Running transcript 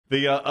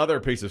The other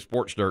piece of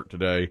sports dirt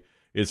today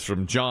is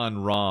from John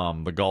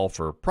Rahm, the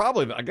golfer,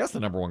 probably, I guess, the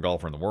 #1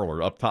 golfer in the world,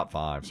 or up top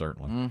 5,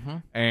 certainly.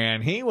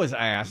 And he was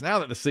asked, now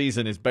that the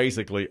season is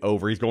basically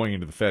over, he's going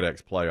into the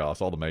FedEx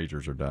playoffs, all the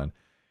majors are done.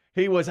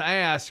 He was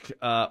asked,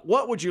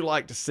 what would you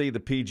like to see the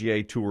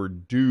PGA Tour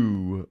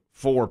do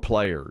for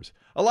players?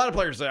 A lot of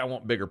players say, I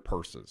want bigger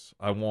purses.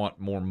 I want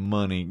more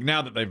money,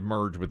 now that they've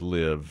merged with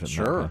LIV. And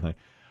that kind of thing.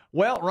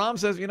 Well, Rahm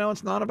says,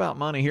 it's not about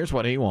money. Here's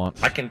what he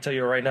wants. I can tell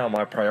you right now,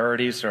 my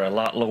priorities are a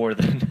lot lower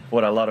than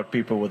what a lot of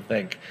people would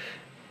think.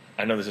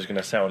 I know this is going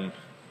to sound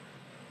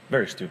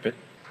very stupid,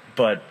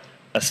 but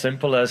as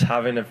simple as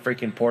having a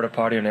freaking porta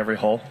potty on every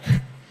hole.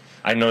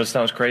 I know it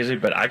sounds crazy,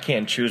 but I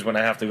can't choose when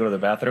I have to go to the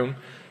bathroom,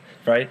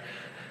 right?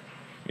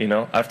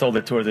 I've told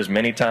the tour this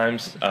many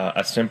times,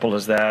 as simple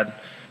as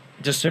that.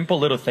 Just simple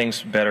little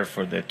things better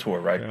for the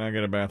tour, right? Can I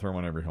get a bathroom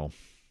on every hole?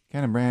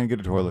 Can a brand get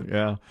a toilet?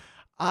 Yeah.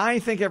 I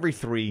think every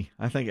 3.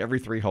 I think every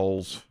 3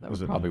 holes. That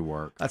would probably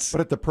work. But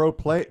at the pro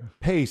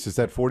pace, is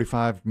that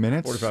 45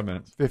 minutes? 45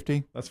 minutes.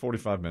 50? That's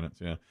 45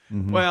 minutes, yeah.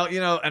 Well,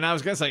 and I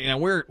was going to say,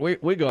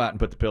 we go out and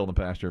put the pill in the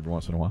pasture every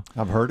once in a while.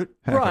 I've heard it.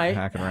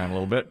 Hacking around a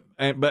little bit.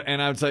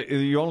 And I would say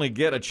you only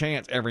get a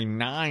chance every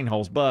 9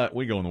 holes, but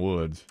we go in the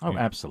woods. Oh,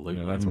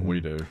 absolutely. That's what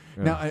we do.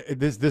 Yeah. Now,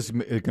 this is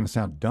going to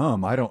sound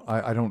dumb. I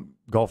don't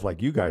golf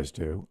like you guys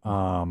do.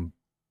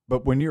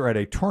 But when you're at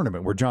a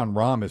tournament where John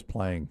Rahm is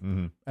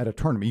playing at a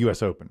tournament,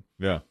 U.S. Open,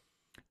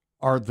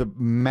 are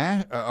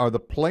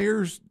the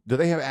players, do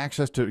they have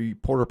access to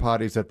porta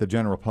potties that the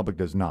general public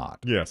does not?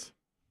 Yes.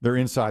 They're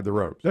inside the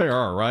ropes. They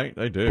are, right?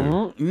 They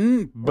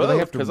do.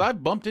 Both, because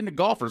I've bumped into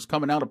golfers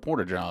coming out of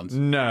porta johns.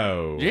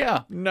 No.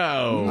 Yeah.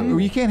 No.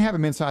 You can't have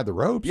them inside the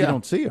ropes. You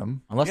don't see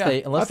them.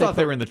 I thought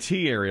they were in the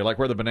tee area, like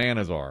where the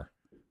bananas are.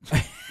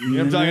 You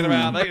know what I'm talking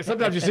about?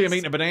 Sometimes you see them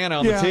eating a banana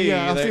on the tee.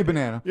 Yeah, I see a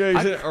banana.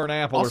 Yeah, or an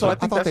apple. Also, or I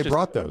thought they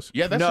brought those.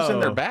 Yeah, that's just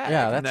in their bag.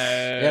 Yeah,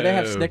 they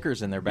have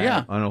Snickers in their bag.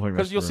 Yeah, I don't think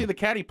because you'll see the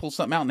caddy pull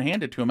something out and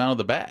hand it to him out of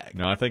the bag.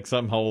 No, I think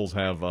some holes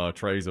have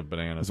trays of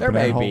bananas. There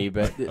may be,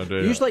 but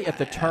usually at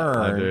the turn.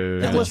 I do.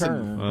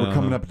 Listen, we're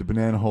coming up at the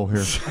banana hole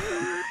here.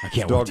 I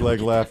can't Dog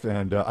leg left,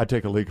 and I'd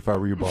take a leak if I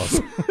were you,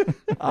 boss.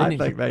 I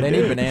think they do. They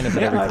need bananas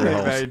at every 3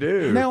 holes. They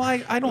do. No,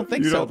 I don't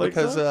think so.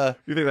 Because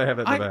you think they have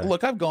that in the bag?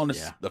 Look, I've gone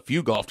to a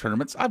few golf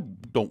tournaments. I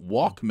don't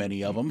walk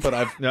many of them, but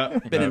I've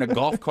been in a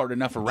golf cart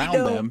enough around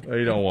them.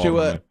 You don't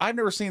walk. I've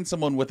never seen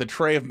someone with a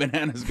tray of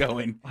bananas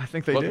going. I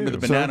think they Welcome do. to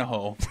the banana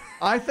hole.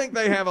 I think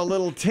they have a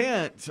little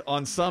tent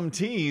on some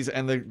tees,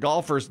 and the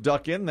golfers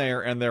duck in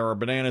there, and there are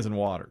bananas and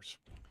waters.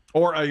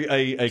 Or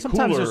a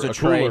Sometimes cooler. there's a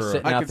tray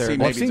sitting I out could there. see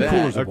Well, I've maybe seen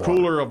coolers A of water.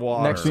 cooler of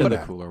water. Next to the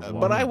cooler of water.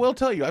 But I will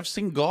tell you, I've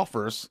seen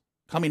golfers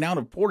coming out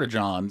of porta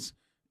johns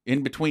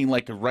in between,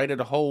 like right at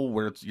a hole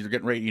where you're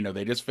getting ready.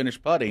 They just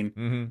finished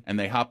putting, and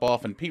they hop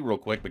off and pee real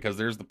quick because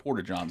there's the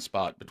porta john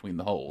spot between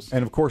the holes.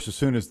 And of course, as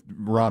soon as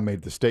Ron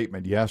made the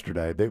statement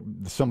yesterday,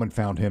 someone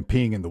found him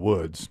peeing in the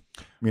woods,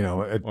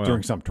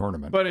 during some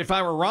tournament. But if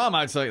I were Rahm,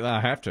 I'd say I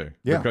have to.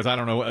 Yeah. Because I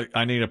don't know.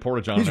 I need a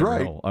porta john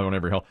on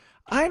every hole.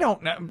 I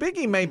don't know.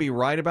 Biggie may be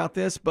right about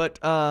this, but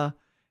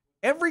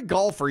every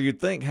golfer you'd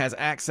think has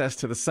access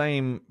to the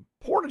same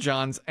porta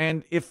johns,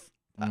 and if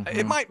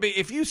it might be,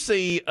 if you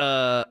see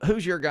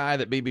who's your guy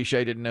that BB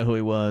Shea didn't know who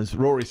he was,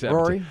 Rory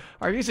Sabatini.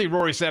 Or if you see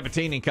Rory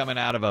Sabatini coming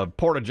out of a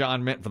porta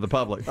john meant for the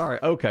public, all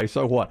right, okay,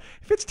 so what?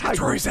 If it's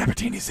Tiger, Rory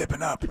Sabatini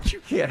zipping up. But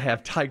you can't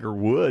have Tiger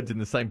Woods in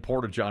the same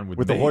porta john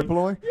with the me. hoi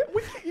polloi. Yeah,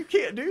 you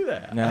can't do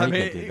that. No, you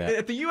can't do that.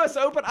 At the U.S.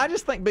 Open, I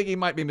just think Biggie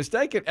might be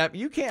mistaken.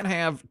 You can't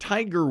have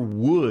Tiger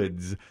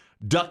Woods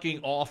ducking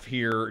off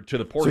here to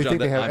the porta So you john.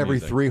 think they have every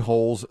 3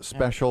 holes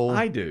special?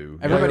 I do.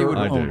 Everybody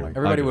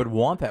would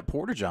want that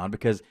porta john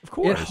because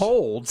it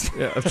holds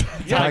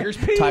Tiger's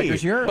pee.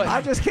 Tiger's urine.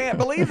 I just can't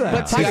believe that.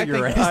 But see, I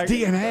think his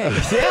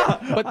DNA.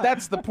 Yeah, but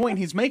that's the point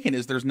he's making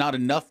is there's not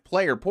enough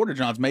player porta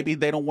johns. Maybe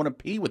they don't want to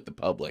pee with the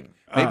public.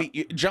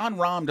 Maybe John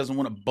Rahm doesn't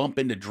want to bump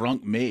into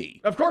drunk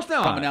me. Of course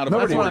not. Coming out of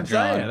That's what I'm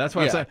John. saying. That's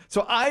what I'm saying.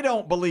 So I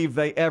don't believe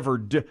they ever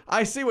do.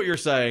 I see what you're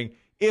saying.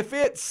 If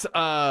it's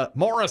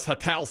Morris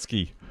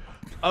Hatowski,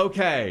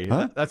 okay,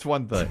 that's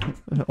one thing.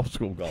 Old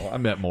school golf. I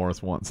met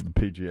Morris once at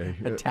the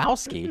PGA.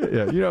 Hatowski?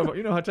 Yeah, you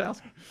know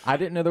Hatowski? I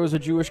didn't know there was a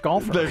Jewish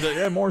golfer.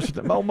 Morris,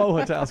 Mo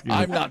Hatowski.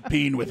 I'm not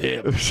peeing with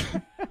him.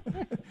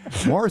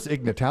 Morris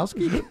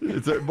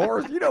Ignatowski?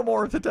 Morris,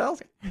 Morris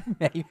Hatowski?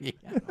 Maybe.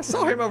 I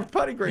saw him over at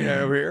Potty Green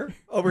over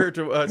here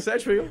to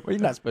Sedgefield. Well,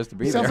 you're not supposed to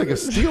be He there. sounds like a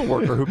steel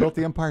worker who built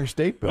the Empire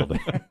State Building.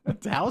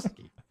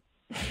 Hatowski.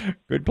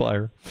 Good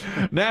player.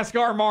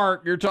 NASCAR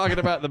Mark, you're talking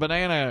about the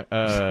banana,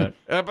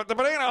 but the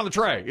banana on the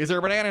tray. Is there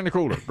a banana in the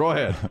cooler? Go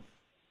ahead.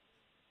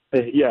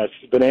 Yes,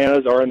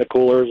 bananas are in the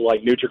coolers,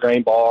 like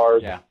Nutri-Grain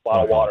bars,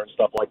 bottled water, and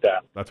stuff like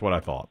that. That's what I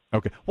thought.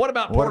 Okay. What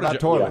about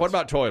toilets? What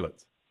about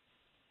toilets?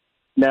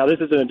 Now, this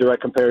isn't a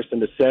direct comparison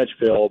to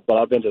Sedgefield, but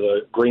I've been to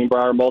the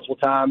Greenbrier multiple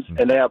times,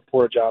 and they have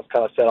porta johns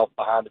kind of set off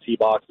behind the tee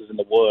boxes in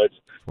the woods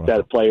that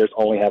the players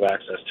only have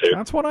access to.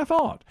 That's what I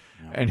thought.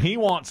 And he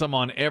wants them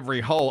on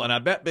every hole, and I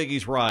bet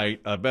Biggie's right.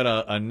 I bet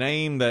a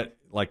name that,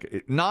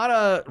 like, not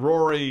a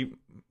Rory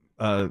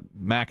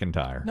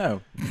McIntyre.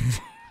 No.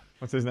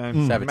 What's his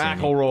name? Sabatini.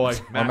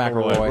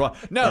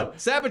 McElroy. No,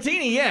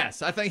 Sabatini,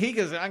 yes. I think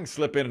I can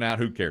slip in and out.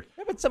 Who cares?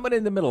 Yeah, but somebody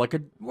in the middle.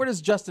 Where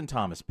does Justin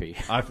Thomas pee?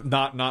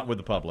 Not with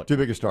the public. Too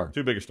big a star.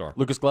 Too big a star.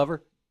 Lucas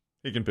Glover?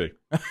 He can pee.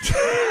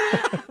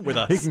 With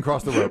us. He can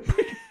cross the rope.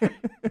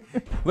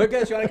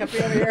 Lucas, you want to come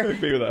pee over here? He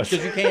can pee with us.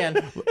 Because you can.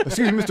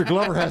 Excuse me, Mr.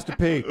 Glover has to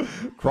pee.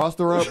 Cross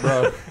the rope,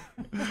 bro.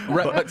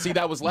 But see,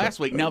 that was last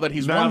week. Now that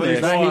he's Now won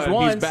that this, he's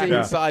won, he's back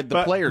inside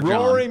the player, John.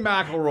 Rory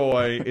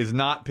McIlroy is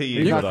not peeing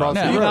He's not with us.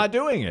 crossing He's the rope. not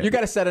doing it. You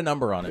got to set a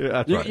number on it. Yeah,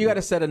 that's right. You got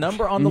to set a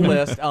number on the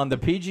list on the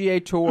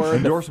PGA Tour,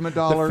 Endorsement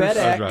the dollars. FedEx.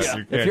 That's right.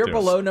 You If can't you're do it.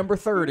 below number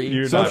 30,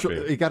 You're not You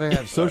peeing. got to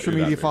have social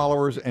You're not media peeing.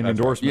 followers and That's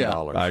endorsement right.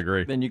 dollars. I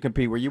agree. then you can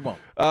pee where you won't.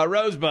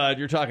 Rosebud,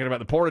 you're talking about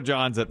the Porta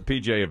Johns at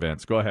the PGA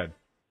events. Go ahead.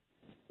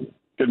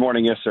 Good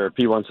morning, yes, sir.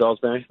 P1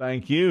 Salisbury.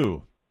 Thank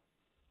you.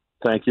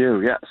 Thank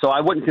you. Yeah. So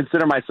I wouldn't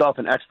consider myself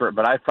an expert,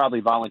 but I've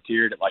probably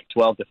volunteered at like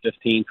 12 to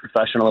 15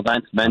 professional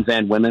events, men's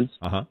and women's.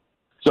 Uh-huh.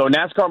 So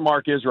NASCAR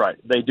Mark is right.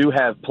 They do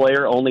have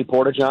player-only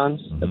Porta Johns,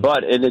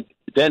 but at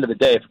the end of the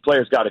day, if a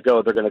player's got to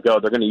go, they're going to go.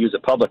 They're going to use a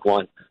public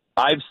one.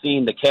 I've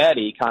seen the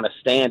caddy kind of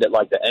stand at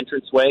like the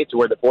entranceway to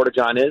where the Porta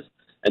John is,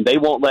 and they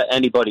won't let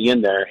anybody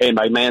in there. Hey,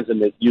 my man's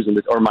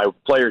or my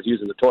player's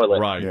using the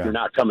toilet. Right. You're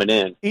not coming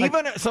in.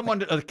 Even someone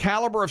the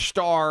caliber of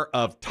star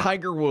of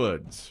Tiger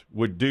Woods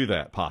would do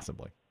that,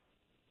 possibly.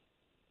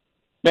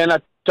 Man,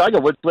 Tiger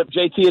would flip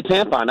JT a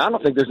tampon. I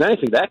don't think there's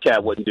anything that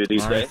cat wouldn't do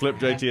these All right, days. flip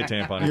JT a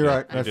tampon. You're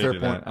right. He That's did fair do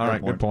point. that. All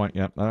right, good point.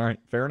 Yep. All right,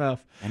 fair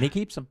enough. And he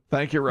keeps them.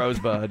 Thank you,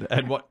 Rosebud.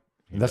 And what?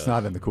 That's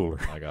not in the cooler.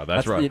 My God,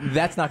 that's right.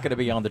 That's not going to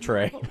be on the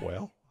tray.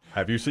 Well,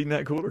 have you seen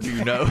that cooler? Do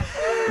you know?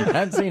 I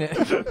haven't seen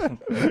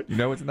it. You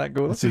know what's in that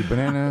cooler? Let's see.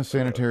 Banana,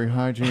 sanitary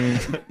hygiene.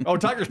 Oh,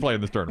 Tiger's playing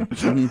this tournament.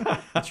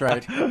 That's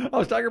right. Oh,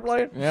 is Tiger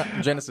playing?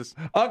 Yeah, Genesis.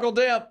 Uncle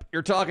Depp,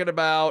 you're talking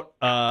about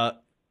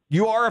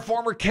you are a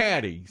former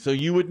caddy, so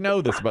you would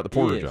know this about the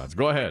Porta Yes. Johns.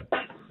 Go ahead.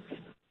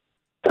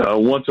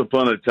 Once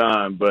upon a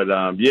time, but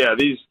yeah,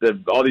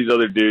 all these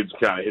other dudes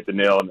kind of hit the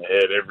nail on the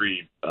head.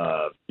 Every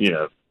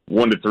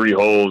 1 to 3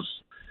 holes,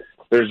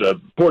 there's a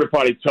porta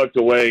potty tucked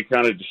away,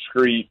 kind of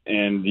discreet,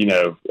 and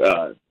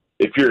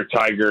if you're a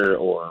Tiger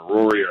or a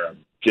Rory or a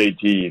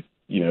JT,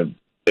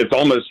 it's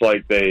almost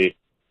like they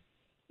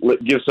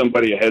give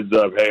somebody a heads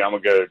up. Hey, I'm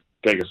gonna go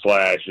take a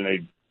slash, and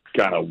they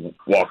kind of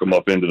walk them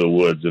up into the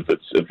woods if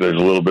there's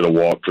a little bit of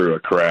walk through a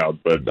crowd.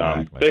 But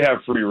Exactly. they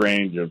have free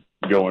range of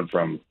going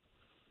from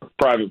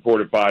private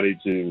porta potty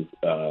to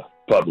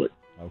public.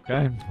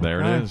 Okay, there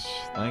it is.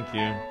 Thank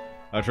you.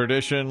 A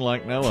tradition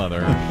like no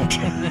other.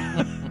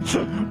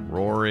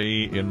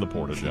 Rory in the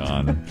Porta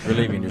John.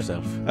 Relieving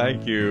yourself.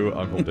 Thank you,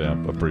 Uncle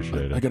Depp.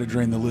 Appreciate I it. got to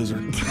drain the lizard.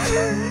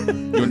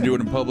 You want to do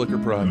it in public or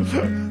private?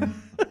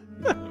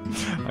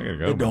 I gotta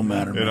go. It don't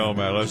matter. It don't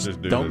matter. Let's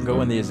just do this. Don't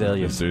go in the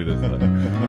azaleas. Let's do this.